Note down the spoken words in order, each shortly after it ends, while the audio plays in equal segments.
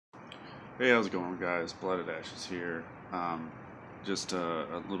Hey, how's it going, guys? Blooded Ashes here. Just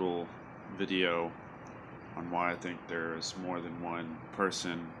a little video on why I think there is more than one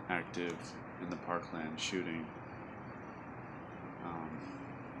person active in the Parkland shooting.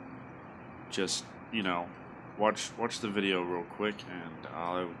 Just watch the video real quick,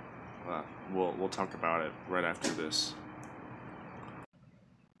 and we'll talk about it right after this.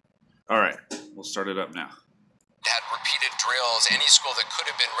 All right, we'll start it up now. Had repeated drills. Any school that could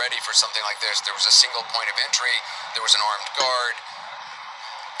have been ready for something like this, there was a single point of entry, there was an armed guard,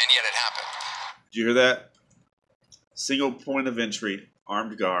 and yet it happened. Did you hear that? Single point of entry,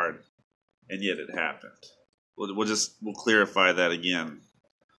 armed guard, and yet it happened. We'll clarify that again.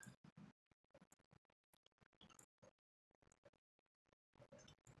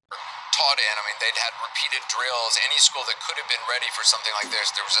 Taught in, they'd had repeated drills. Any school that could have been ready for something like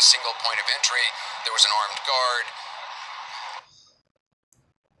this, there was a single point of entry, there was an armed guard.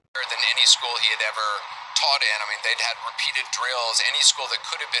 Than any school he had ever taught in. They'd had repeated drills. Any school that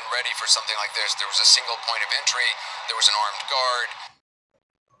could have been ready for something like this, there was a single point of entry, there was an armed guard.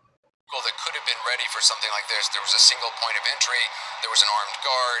 School that could have been ready for something like this, there was a single point of entry, there was an armed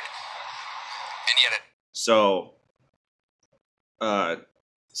guard, and yet it... So,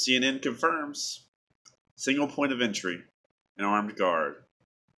 CNN confirms single point of entry, an armed guard.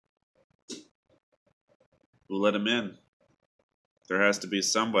 Who let him in? There has to be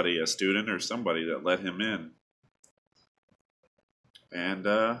somebody, a student or somebody, that let him in. And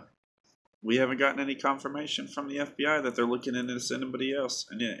we haven't gotten any confirmation from the FBI that they're looking into anybody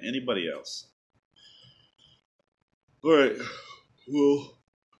else. All right. Well,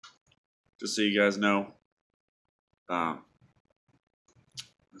 just so you guys know,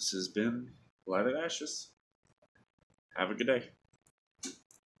 this has been Blooded Ashes. Have a good day.